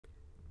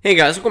Hey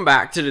guys, welcome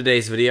back to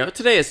today's video.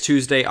 Today is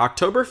Tuesday,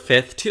 October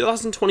 5th,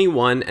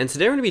 2021, and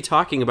today we're going to be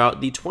talking about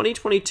the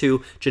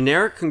 2022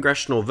 generic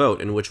congressional vote,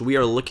 in which we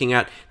are looking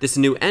at this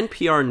new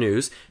NPR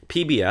News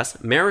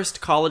PBS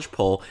Marist College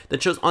poll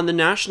that shows on the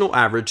national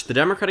average, the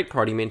Democratic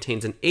Party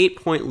maintains an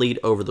 8-point lead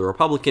over the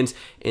Republicans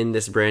in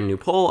this brand new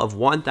poll of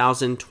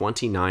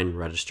 1,029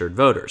 registered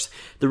voters.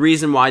 The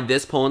reason why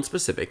this poll in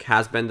specific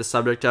has been the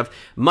subject of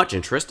much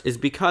interest is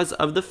because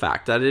of the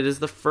fact that it is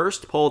the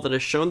first poll that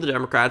has shown the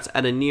Democrats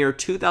at a near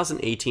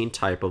 2018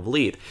 type of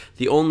lead.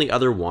 The only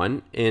other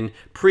one in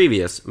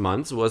previous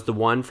months was the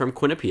one from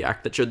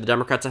Quinnipiac that showed the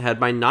Democrats ahead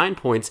by 9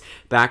 points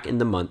back in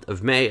the month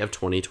of May of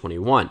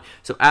 2021.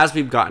 So as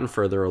we've gotten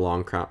further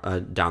along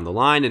down the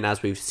line, and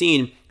as we've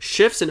seen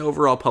shifts in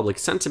overall public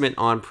sentiment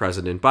on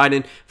President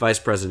Biden, Vice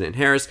President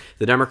Harris,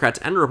 the Democrats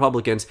and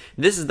Republicans,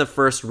 this is the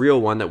first real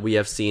one that we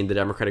have seen the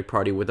Democratic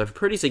Party with a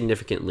pretty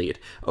significant lead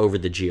over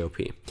the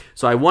GOP.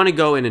 So I want to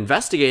go and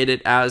investigate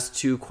it as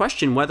to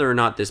question whether or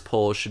not this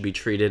poll should be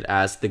treated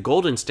as the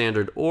golden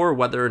standard or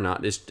whether or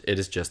not it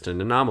is just an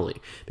anomaly.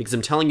 Because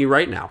I'm telling you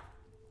right now,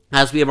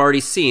 as we have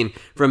already seen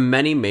from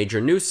many major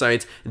news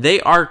sites,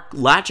 they are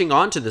latching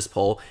onto this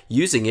poll,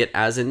 using it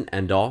as an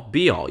end-all,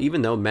 be-all,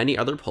 even though many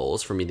other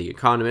polls from The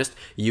Economist,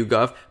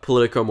 YouGov,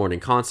 Politico Morning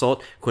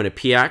Consult,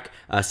 Quinnipiac,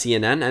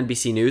 CNN,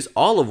 NBC News,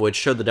 all of which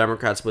showed the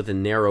Democrats with a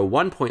narrow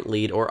 1-point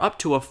lead or up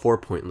to a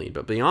 4-point lead.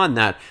 But beyond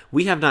that,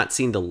 we have not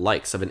seen the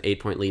likes of an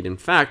 8-point lead. In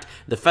fact,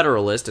 the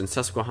Federalist and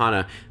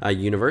Susquehanna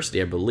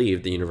University, I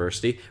believe the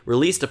university,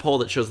 released a poll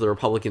that shows the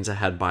Republicans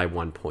ahead by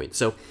 1 point.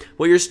 So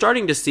what you're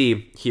starting to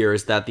see here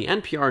is that the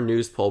NPR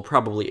News poll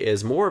probably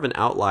is more of an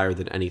outlier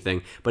than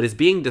anything, but is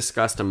being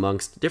discussed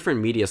amongst different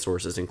media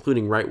sources,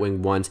 including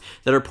right-wing ones,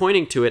 that are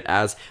pointing to it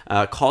as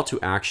a call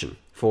to action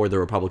for the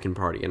Republican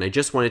Party. And I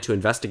just wanted to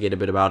investigate a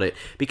bit about it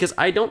because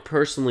I don't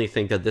personally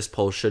think that this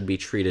poll should be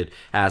treated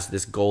as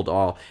this gold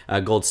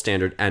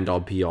standard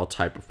end-all be-all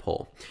type of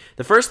poll.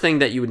 The first thing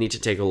that you would need to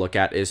take a look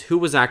at is who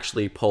was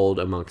actually polled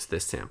amongst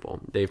this sample.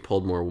 They've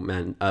polled more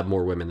women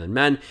than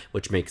men,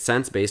 which makes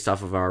sense based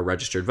off of our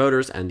registered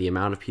voters and the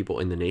amount of people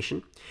in the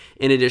nation.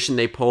 In addition,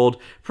 they polled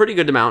pretty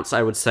good amounts,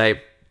 I would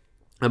say,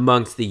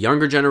 amongst the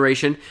younger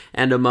generation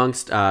and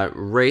amongst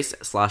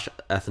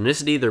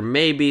race/ethnicity. There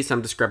may be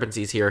some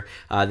discrepancies here.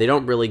 They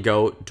don't really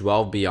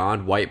dwell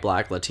beyond white,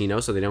 black, Latino,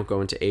 so they don't go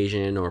into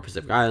Asian or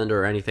Pacific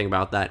Islander or anything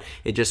about that.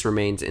 It just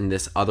remains in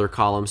this other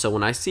column. So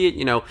when I see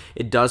it,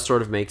 it does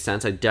sort of make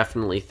sense. I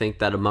definitely think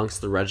that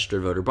amongst the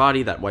registered voter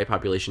body, that white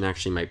population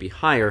actually might be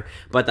higher,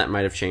 but that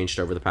might have changed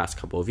over the past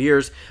couple of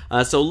years.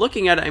 So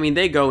looking at it,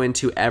 they go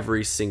into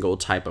every single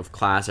type of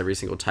class, every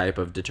single type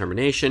of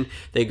determination.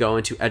 They go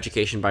into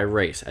education by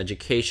race,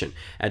 education,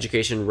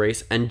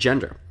 race, and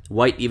gender,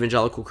 white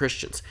evangelical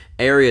Christians,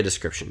 area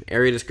description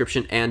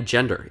and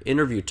gender,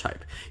 interview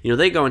type.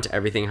 They go into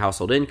everything,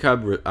 household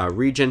income,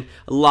 region.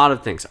 A lot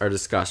of things are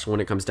discussed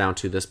when it comes down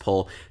to this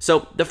poll.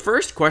 So the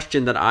first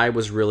question that I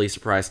was really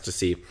surprised to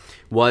see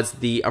was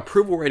the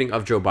approval rating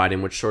of Joe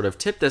Biden, which sort of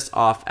tipped this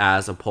off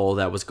as a poll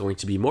that was going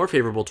to be more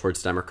favorable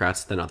towards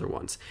Democrats than other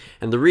ones.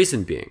 And the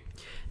reason being,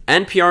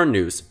 NPR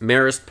News,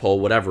 Marist poll,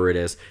 whatever it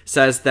is,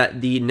 says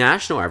that the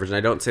national average, and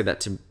I don't say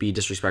that to be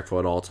disrespectful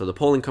at all to the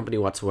polling company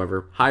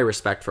whatsoever, high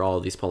respect for all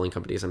of these polling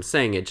companies. I'm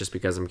saying it just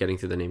because I'm getting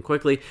through the name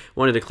quickly.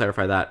 Wanted to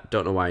clarify that.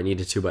 Don't know why I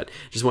needed to, but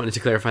just wanted to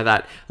clarify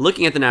that.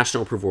 Looking at the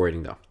national approval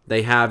rating, though,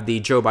 they have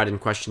the Joe Biden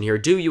question here.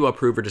 Do you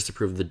approve or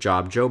disapprove of the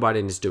job Joe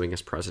Biden is doing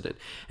as president?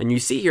 And you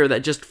see here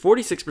that just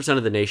 46%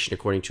 of the nation,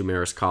 according to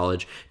Marist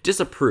College,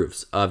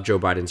 disapproves of Joe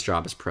Biden's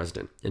job as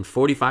president, and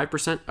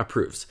 45%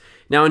 approves.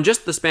 Now, in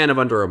just the span of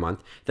under a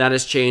month, that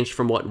has changed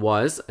from what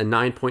was a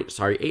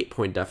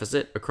 8-point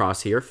deficit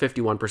across here.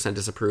 51%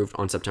 disapproved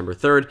on September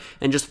 3rd,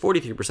 and just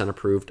 43%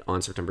 approved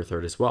on September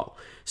 3rd as well.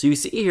 So you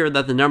see here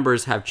that the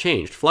numbers have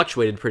changed,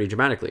 fluctuated pretty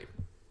dramatically.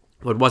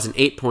 What was an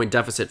 8-point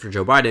deficit for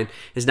Joe Biden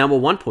is now a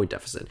 1-point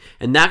deficit,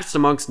 and that's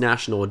amongst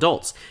national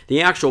adults.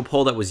 The actual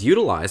poll that was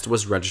utilized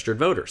was registered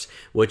voters,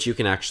 which you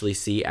can actually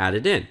see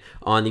added in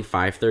on the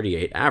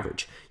 538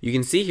 average. You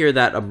can see here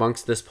that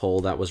amongst this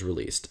poll that was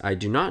released, I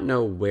do not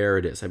know where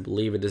it is. I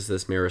believe it is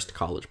this Marist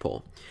College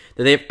poll,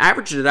 that they've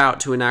averaged it out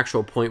to an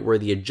actual point where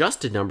the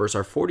adjusted numbers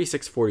are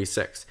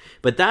 46-46,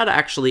 but that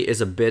actually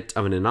is a bit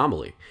of an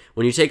anomaly.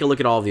 When you take a look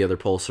at all of the other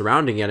polls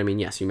surrounding it,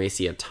 yes, you may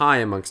see a tie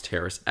amongst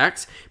Harris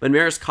X, but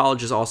Marist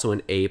College is also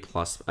an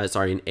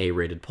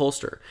A-rated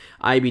pollster.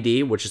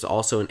 IBD, which is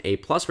also an A+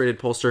 rated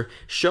pollster,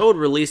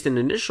 released an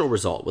initial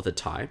result with a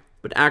tie,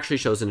 but actually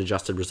shows an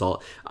adjusted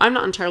result. I'm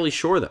not entirely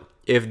sure, though,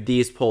 if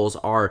these polls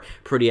are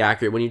pretty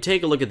accurate. When you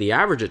take a look at the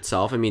average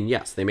itself,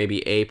 yes, they may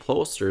be A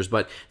pollsters,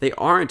 but they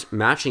aren't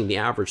matching the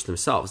average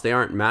themselves. They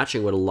aren't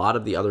matching what a lot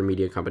of the other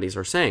media companies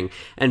are saying.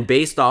 And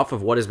based off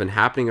of what has been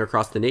happening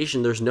across the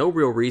nation, there's no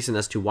real reason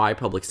as to why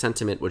public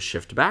sentiment would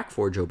shift back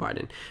for Joe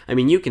Biden.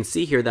 You can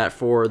see here that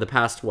for the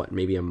past,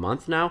 maybe a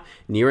month now,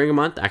 nearing a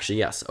month, actually,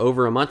 yes,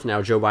 over a month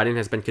now, Joe Biden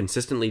has been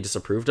consistently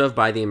disapproved of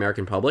by the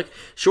American public.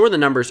 Sure, the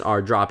numbers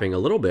are dropping a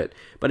little bit,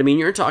 but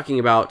you're talking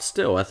about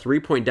still a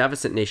 3-point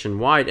deficit nationwide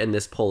nationwide, and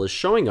this poll is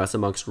showing us,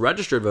 amongst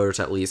registered voters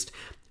at least,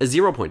 a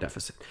 0-point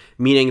deficit,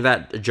 meaning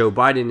that Joe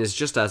Biden is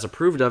just as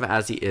approved of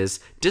as he is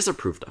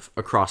disapproved of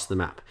across the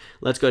map.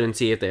 Let's go ahead and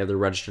see if they have the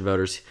registered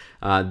voters.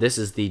 This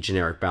is the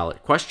generic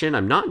ballot question.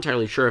 I'm not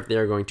entirely sure if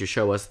they're going to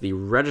show us the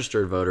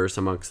registered voters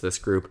amongst this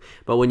group,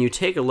 but when you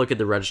take a look at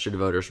the registered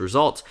voters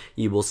results,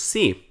 you will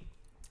see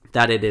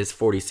that it is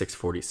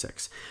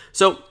 46-46.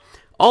 So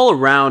all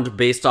around,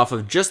 based off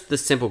of just the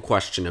simple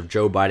question of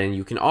Joe Biden,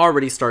 you can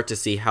already start to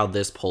see how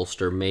this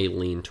pollster may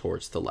lean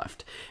towards the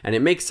left. And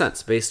it makes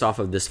sense based off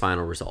of this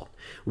final result.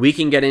 We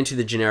can get into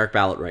the generic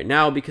ballot right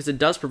now because it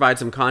does provide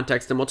some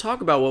context, and we'll talk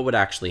about what would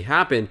actually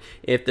happen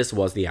if this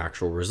was the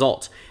actual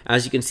result.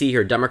 As you can see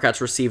here, Democrats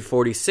receive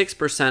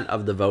 46%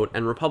 of the vote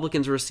and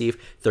Republicans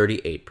receive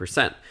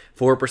 38%.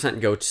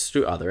 4% goes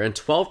to other, and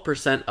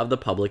 12% of the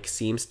public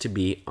seems to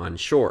be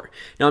unsure.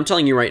 Now, I'm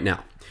telling you right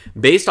now,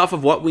 based off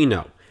of what we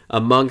know,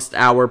 amongst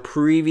our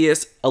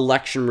previous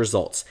election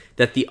results,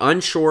 that the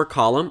unsure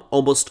column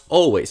almost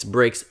always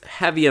breaks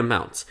heavy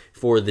amounts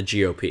for the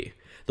GOP.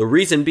 The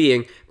reason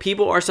being,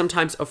 people are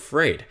sometimes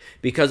afraid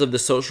because of the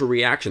social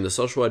reaction, the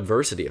social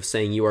adversity of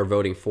saying you are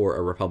voting for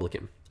a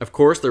Republican. Of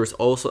course, there's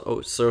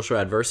also social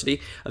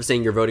adversity of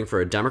saying you're voting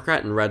for a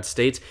Democrat in red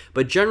states,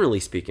 but generally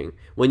speaking,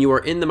 when you are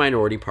in the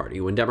minority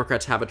party, when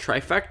Democrats have a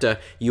trifecta,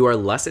 you are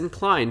less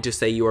inclined to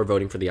say you are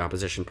voting for the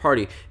opposition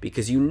party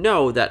because you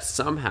know that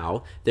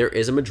somehow there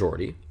is a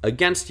majority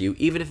against you,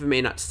 even if it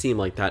may not seem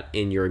like that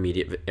in your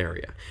immediate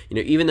area. You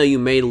know, even though you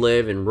may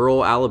live in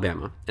rural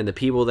Alabama and the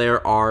people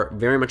there are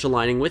very much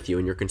aligning with you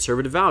and your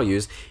conservative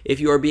values,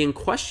 if you are being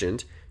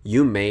questioned,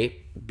 you may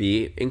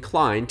be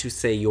inclined to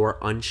say you're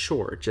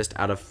unsure, just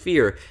out of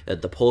fear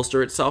that the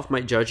pollster itself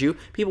might judge you.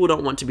 People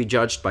don't want to be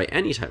judged by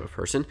any type of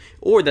person,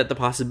 or that the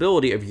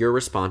possibility of your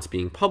response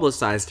being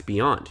publicized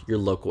beyond your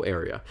local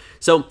area.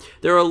 So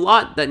there are a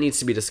lot that needs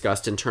to be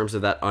discussed in terms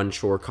of that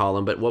unsure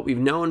column, but what we've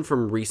known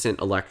from recent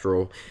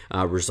electoral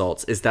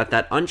results is that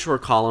that unsure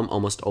column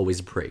almost always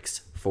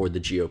breaks for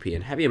the GOP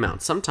in heavy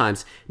amounts,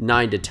 sometimes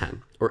 9-10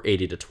 or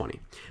 80-20.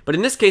 But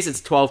in this case,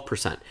 it's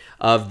 12%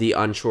 of the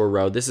unsure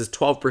row. This is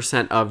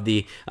 12% of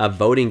the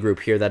voting group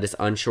here that is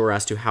unsure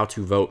as to how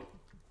to vote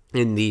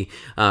in the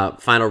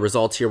final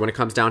results here when it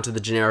comes down to the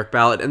generic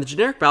ballot. And the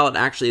generic ballot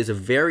actually is a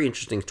very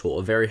interesting tool,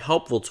 a very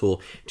helpful tool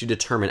to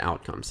determine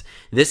outcomes.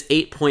 This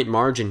 8-point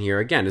margin here,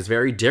 again, is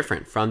very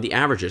different from the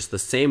averages. The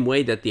same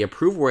way that the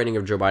approval rating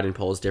of Joe Biden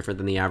poll is different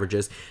than the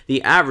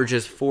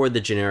averages for the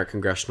generic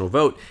congressional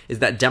vote is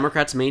that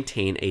Democrats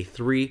maintain a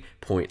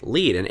 3-point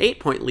lead. An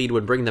 8-point lead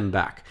would bring them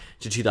back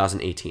to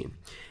 2018.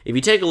 If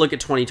you take a look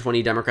at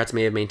 2020, Democrats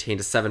may have maintained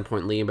a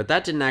 7-point lead, but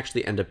that didn't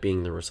actually end up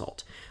being the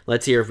result.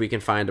 Let's hear if we can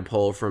find a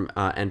poll from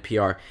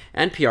NPR.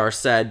 NPR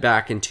said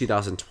back in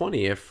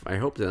 2020, I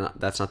hope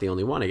that's not the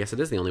only one, I guess it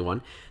is the only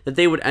one, that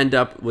they would end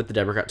up with the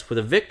Democrats with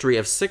a victory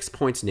of 6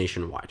 points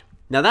nationwide.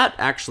 Now that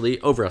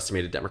actually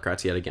overestimated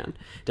Democrats yet again.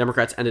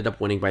 Democrats ended up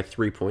winning by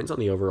 3 points on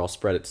the overall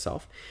spread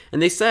itself.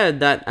 And they said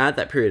that at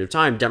that period of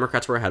time,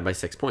 Democrats were ahead by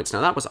 6 points. Now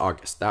that was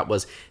August. That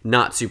was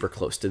not super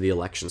close to the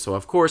election. So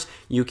of course,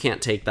 you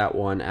can't take that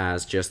one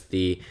as just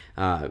the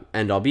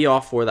end-all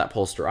be-all for that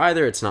pollster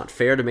either. It's not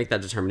fair to make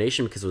that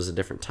determination because it was a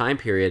different time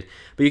period.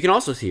 But you can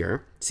also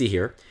see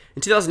here,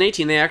 in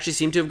 2018, they actually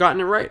seem to have gotten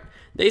it right.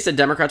 They said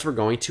Democrats were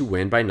going to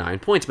win by 9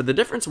 points, but the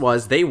difference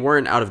was they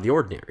weren't out of the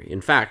ordinary.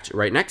 In fact,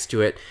 right next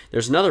to it,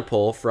 there's another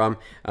poll from,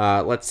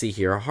 let's see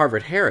here,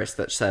 Harvard-Harris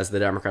that says the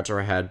Democrats are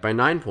ahead by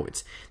 9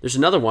 points. There's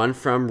another one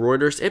from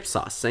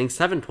Reuters-Ipsos saying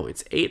 7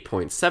 points, 8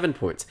 points, 7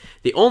 points.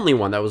 The only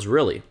one that was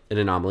really an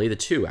anomaly, the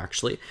two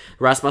actually,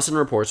 Rasmussen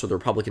reports with the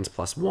Republicans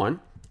 +1,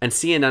 and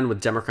CNN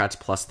with Democrats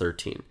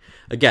 +13.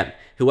 Again,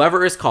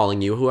 whoever is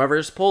calling you, whoever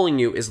is polling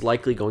you is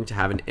likely going to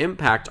have an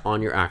impact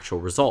on your actual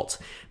results.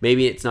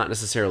 Maybe it's not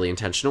necessarily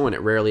intentional, and it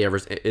rarely ever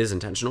is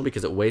intentional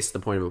because it wastes the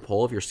point of a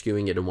poll if you're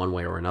skewing it in one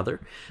way or another.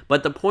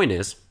 But the point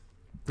is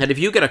that if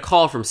you get a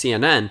call from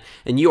CNN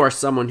and you are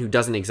someone who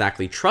doesn't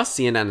exactly trust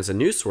CNN as a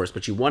news source,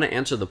 but you want to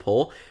answer the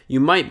poll, you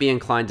might be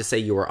inclined to say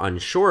you are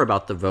unsure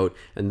about the vote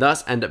and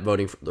thus end up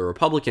voting for the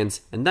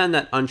Republicans, and then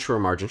that unsure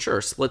margin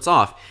splits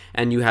off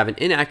and you have an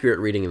inaccurate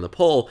reading in the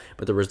poll,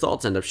 but the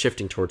results end up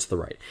shifting towards the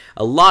right.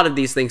 A lot of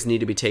these things need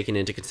to be taken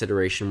into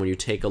consideration when you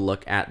take a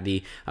look at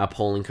the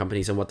polling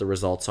companies and what the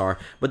results are.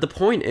 But the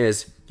point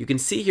is, you can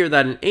see here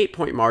that an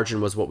 8-point margin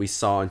was what we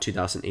saw in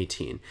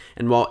 2018.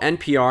 And while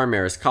NPR,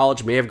 Marist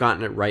College may have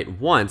gotten it right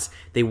once,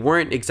 they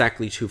weren't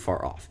exactly too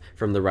far off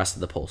from the rest of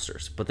the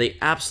pollsters, but they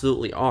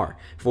absolutely are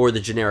for the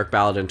generic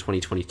ballot in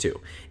 2022.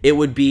 It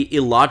would be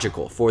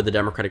illogical for the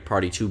Democratic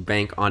Party to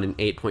bank on an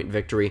 8-point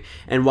victory,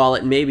 and while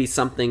it may be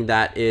something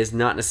that is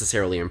not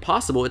necessarily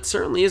impossible, it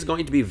certainly is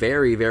going to be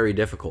very, very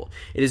difficult.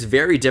 It is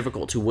very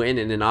difficult to win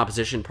in an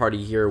opposition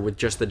party here with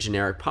just the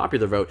generic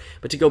popular vote,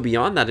 but to go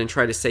beyond that and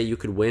try to say you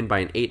could win by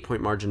an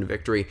 8-point margin of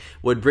victory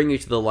would bring you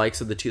to the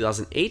likes of the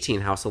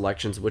 2018 House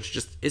elections, which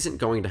just isn't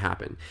going to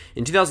happen.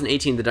 In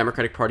 2018, the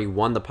Democratic Party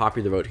won the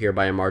popular vote here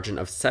by a margin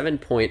of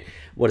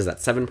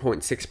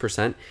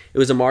 7.6%. It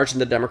was a margin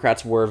that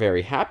Democrats were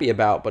very happy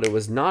about, but it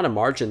was not a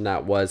margin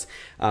that was,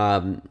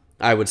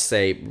 I would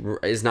say,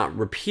 is not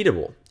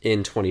repeatable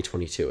in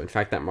 2022. In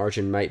fact, that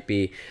margin might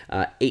be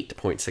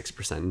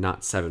 8.6%,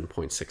 not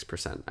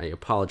 7.6%. I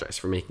apologize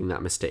for making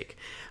that mistake.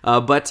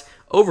 But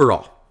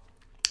overall,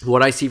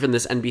 what I see from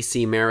this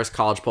NBC Marist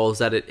College poll is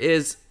that it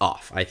is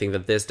off. I think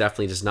that this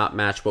definitely does not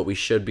match what we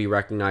should be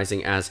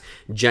recognizing as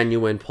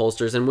genuine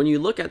pollsters. And when you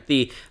look at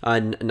the,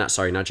 not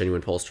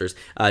genuine pollsters,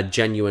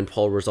 genuine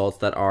poll results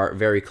that are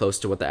very close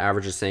to what the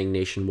average is saying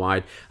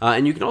nationwide,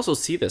 and you can also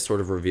see this sort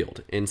of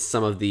revealed in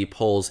some of the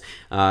polls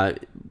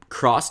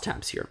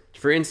crosstabs here.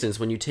 For instance,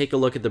 when you take a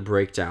look at the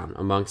breakdown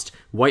amongst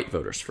white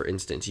voters, for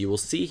instance, you will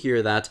see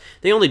here that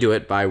they only do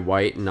it by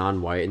white,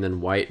 non-white, and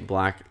then white,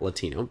 black,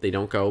 Latino. They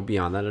don't go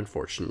beyond that,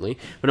 unfortunately.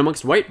 But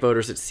amongst white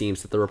voters, it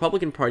seems that the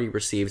Republican Party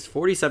receives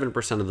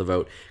 47% of the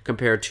vote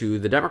compared to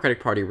the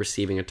Democratic Party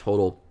receiving a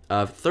total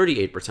of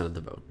 38% of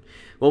the vote.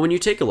 Well, when you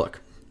take a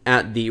look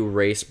at the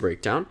race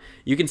breakdown,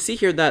 you can see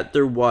here that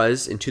there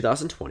was, in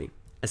 2020,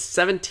 a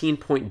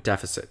 17-point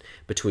deficit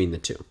between the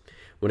two.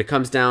 When it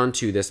comes down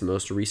to this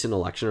most recent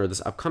election, or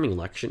this upcoming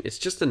election, it's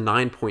just a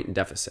 9-point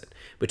deficit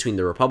between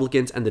the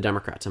Republicans and the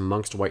Democrats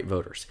amongst white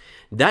voters.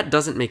 That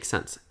doesn't make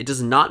sense. It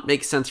does not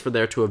make sense for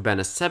there to have been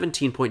a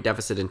 17-point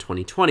deficit in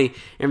 2020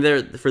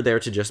 and for there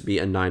to just be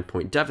a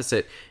 9-point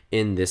deficit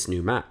in this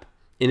new map.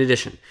 In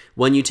addition,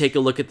 when you take a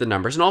look at the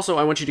numbers, and also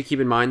I want you to keep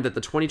in mind that the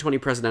 2020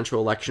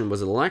 presidential election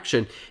was an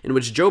election in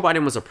which Joe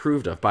Biden was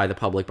approved of by the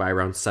public by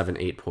around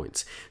 7-8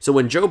 points. So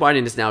when Joe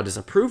Biden is now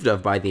disapproved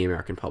of by the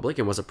American public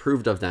and was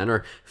approved of then,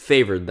 or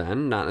favored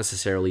then, not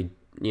necessarily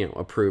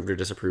approved or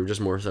disapproved, just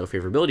more so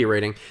favorability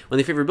rating. When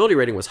the favorability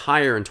rating was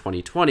higher in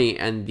 2020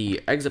 and the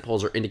exit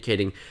polls are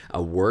indicating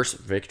a worse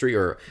victory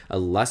or a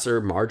lesser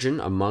margin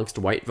amongst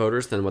white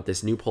voters than what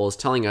this new poll is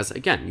telling us,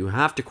 again, you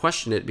have to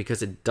question it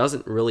because it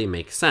doesn't really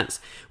make sense.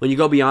 When you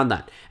go beyond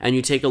that and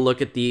you take a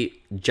look at the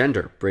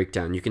gender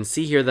breakdown, you can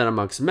see here that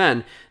amongst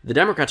men, the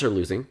Democrats are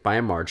losing by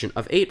a margin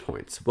of 8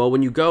 points. Well,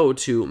 when you go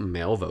to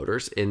male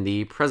voters in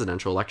the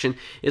presidential election,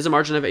 is a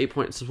margin of 8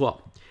 points as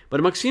well.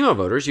 But amongst female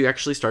voters, you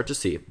actually start to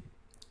see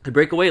to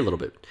break away a little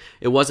bit.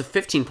 It was a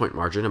 15-point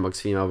margin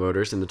amongst female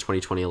voters in the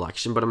 2020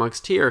 election, but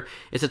amongst here,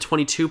 it's a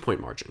 22-point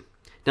margin.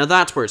 Now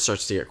that's where it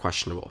starts to get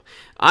questionable.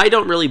 I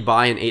don't really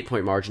buy an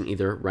 8-point margin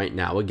either right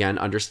now. Again,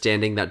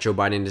 understanding that Joe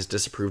Biden is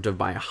disapproved of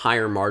by a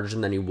higher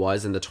margin than he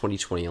was in the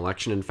 2020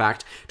 election. In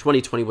fact,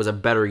 2020 was a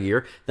better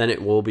year than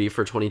it will be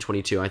for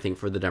 2022, I think,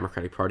 for the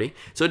Democratic Party.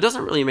 So it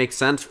doesn't really make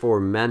sense for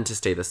men to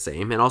stay the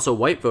same. And also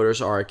white voters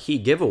are a key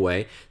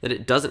giveaway that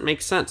it doesn't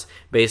make sense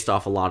based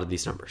off a lot of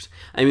these numbers.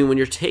 I mean, when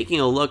you're taking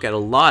a look at a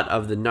lot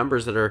of the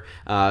numbers that are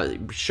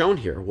shown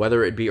here,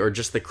 whether it be or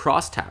just the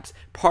crosstabs,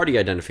 party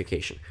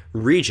identification,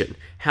 region,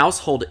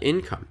 household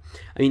income.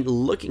 I mean,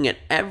 looking at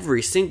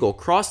every single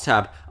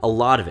crosstab, a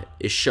lot of it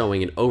is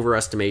showing an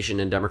overestimation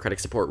in Democratic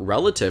support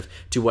relative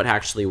to what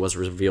actually was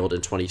revealed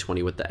in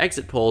 2020 with the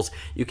exit polls.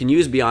 You can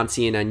use beyond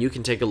CNN, you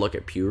can take a look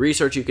at Pew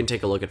Research, you can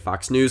take a look at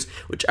Fox News,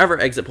 whichever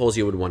exit polls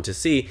you would want to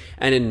see.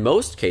 And in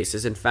most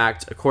cases, in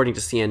fact, according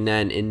to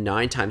CNN, in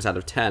 9 times out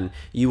of 10,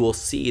 you will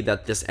see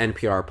that this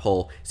NPR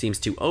poll seems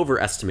to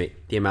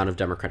overestimate the amount of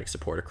Democratic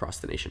support across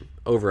the nation.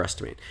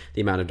 Overestimate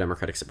the amount of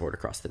Democratic support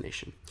across the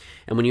nation.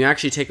 And when you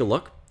actually take a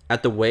look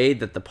at the way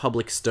that the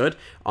public stood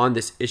on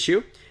this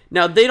issue,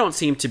 now they don't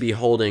seem to be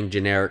holding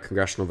generic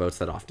congressional votes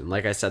that often.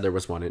 Like I said, there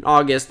was one in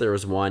August, there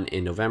was one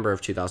in November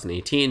of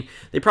 2018.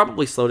 They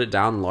probably slowed it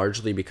down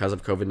largely because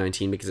of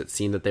COVID-19 because it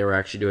seemed that they were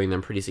actually doing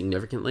them pretty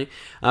significantly.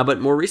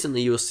 But more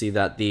recently, you will see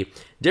that the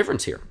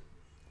difference here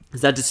is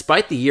that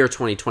despite the year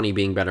 2020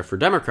 being better for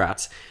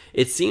Democrats,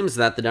 it seems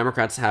that the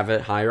Democrats have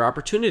a higher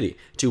opportunity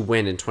to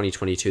win in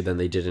 2022 than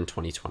they did in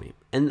 2020.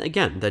 And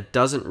again, that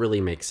doesn't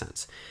really make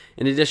sense.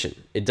 In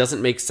addition, it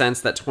doesn't make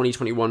sense that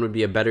 2021 would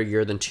be a better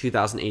year than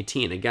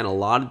 2018. Again, a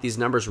lot of these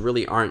numbers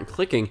really aren't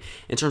clicking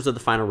in terms of the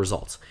final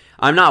results.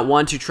 I'm not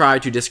one to try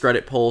to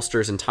discredit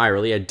pollsters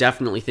entirely. I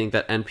definitely think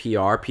that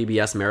NPR,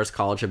 PBS, Marist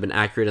College have been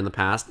accurate in the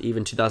past.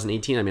 Even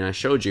 2018, I mean, I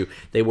showed you,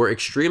 they were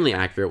extremely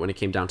accurate when it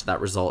came down to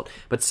that result.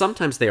 But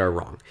sometimes they are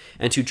wrong.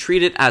 And to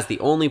treat it as the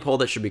only poll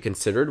that should be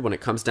considered when it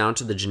comes down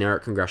to the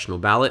generic congressional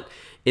ballot,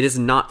 it is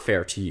not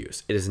fair to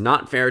use. It is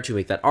not fair to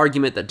make that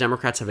argument that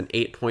Democrats have an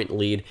 8-point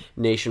lead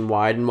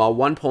nationwide, and while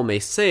one poll may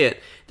say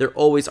it, there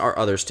always are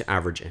others to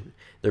average in.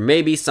 There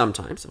may be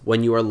sometimes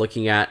when you are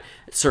looking at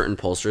certain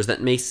pollsters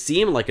that may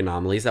seem like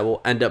anomalies that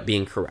will end up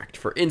being correct.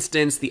 For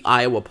instance, the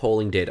Iowa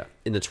polling data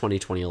in the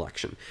 2020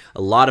 election.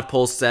 A lot of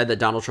polls said that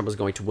Donald Trump was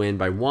going to win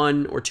by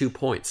 1 or 2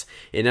 points.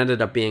 It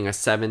ended up being a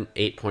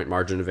 7-8 point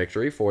margin of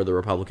victory for the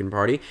Republican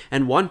Party,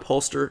 and one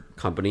pollster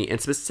company in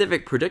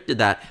specific predicted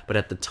that, but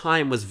at the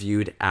time was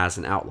viewed as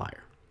an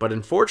outlier. But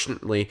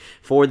unfortunately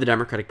for the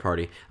Democratic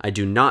Party, I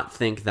do not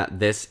think that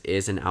this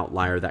is an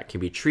outlier that can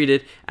be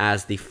treated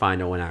as the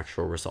final and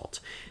actual result.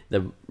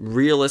 The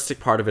realistic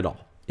part of it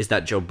all is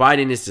that Joe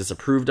Biden is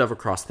disapproved of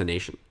across the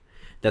nation.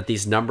 that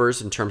these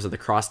numbers in terms of the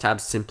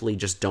crosstabs simply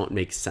just don't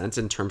make sense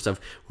in terms of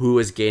who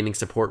is gaining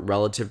support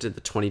relative to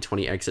the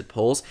 2020 exit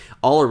polls.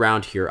 All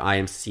around here, I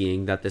am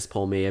seeing that this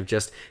poll may have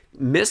just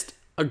missed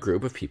a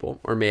group of people,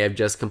 or may have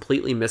just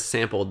completely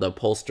missampled the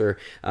pollster,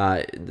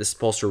 this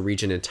pollster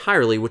region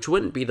entirely, which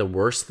wouldn't be the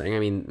worst thing. I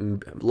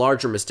mean,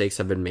 larger mistakes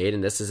have been made,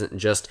 and this isn't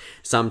just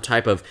some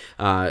type of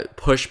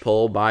push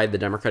poll by the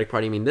Democratic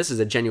Party. I mean, this is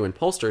a genuine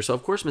pollster, so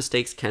of course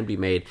mistakes can be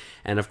made,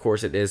 and of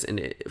course it is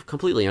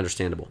completely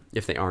understandable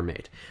if they are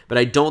made. But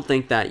I don't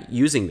think that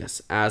using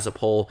this as a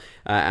poll,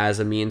 as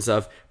a means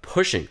of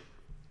pushing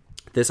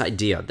this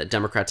idea that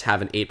Democrats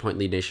have an 8-point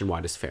lead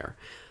nationwide is fair.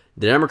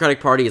 The Democratic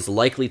Party is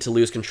likely to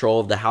lose control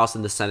of the House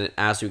and the Senate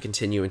as we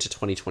continue into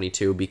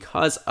 2022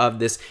 because of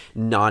this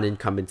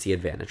non-incumbency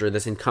advantage, or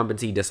this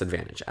incumbency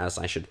disadvantage, as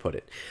I should put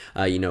it.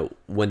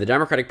 When the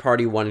Democratic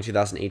Party won in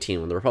 2018,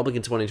 when the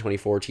Republicans won in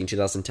 2014,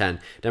 2010,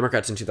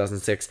 Democrats in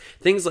 2006,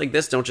 things like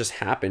this don't just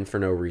happen for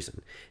no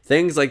reason.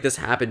 Things like this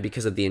happen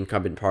because of the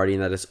incumbent party,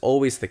 and that is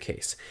always the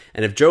case.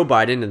 And if Joe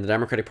Biden and the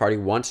Democratic Party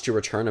wants to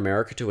return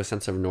America to a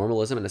sense of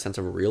normalism and a sense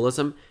of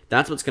realism,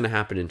 that's what's going to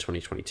happen in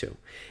 2022.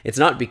 It's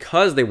not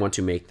because they want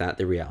to make that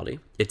the reality.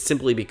 It's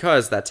simply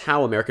because that's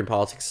how American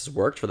politics has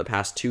worked for the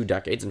past 2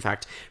 decades, in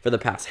fact, for the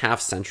past half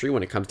century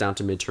when it comes down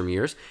to midterm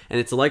years, and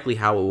it's likely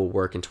how it will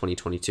work in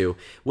 2022,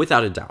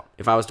 without a doubt.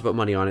 If I was to put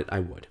money on it, I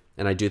would.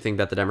 And I do think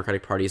that the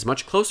Democratic Party is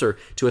much closer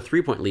to a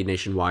 3-point lead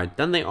nationwide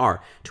than they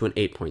are to an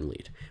 8-point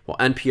lead. Well,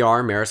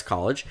 NPR, Marist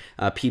College,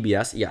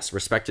 PBS, yes,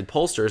 respected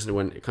pollsters, and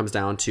when it comes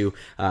down to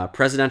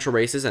presidential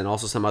races and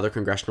also some other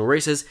congressional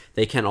races,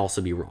 they can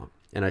also be wrong.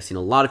 And I've seen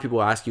a lot of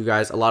people ask you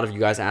guys, a lot of you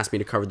guys ask me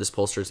to cover this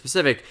pollster in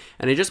specific,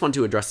 and I just want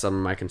to address some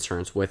of my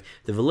concerns with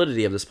the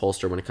validity of this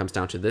pollster when it comes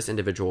down to this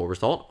individual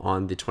result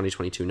on the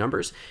 2022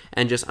 numbers,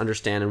 and just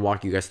understand and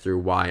walk you guys through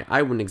why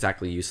I wouldn't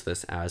exactly use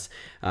this as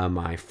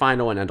my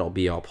final and end-all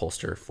be-all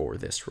pollster for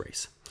this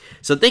race.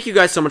 So thank you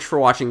guys so much for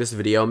watching this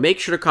video. Make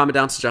sure to comment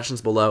down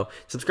suggestions below.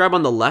 Subscribe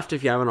on the left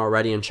if you haven't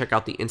already, and check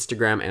out the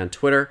Instagram and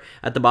Twitter.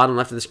 At the bottom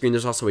left of the screen,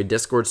 there's also a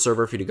Discord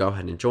server for you to go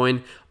ahead and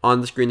join.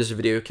 On the screen, there's a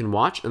video you can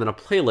watch, and then a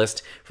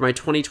playlist for my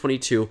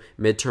 2022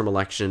 midterm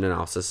election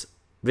analysis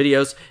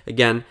videos.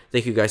 Again,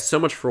 thank you guys so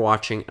much for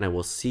watching, and I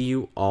will see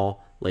you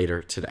all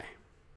later today.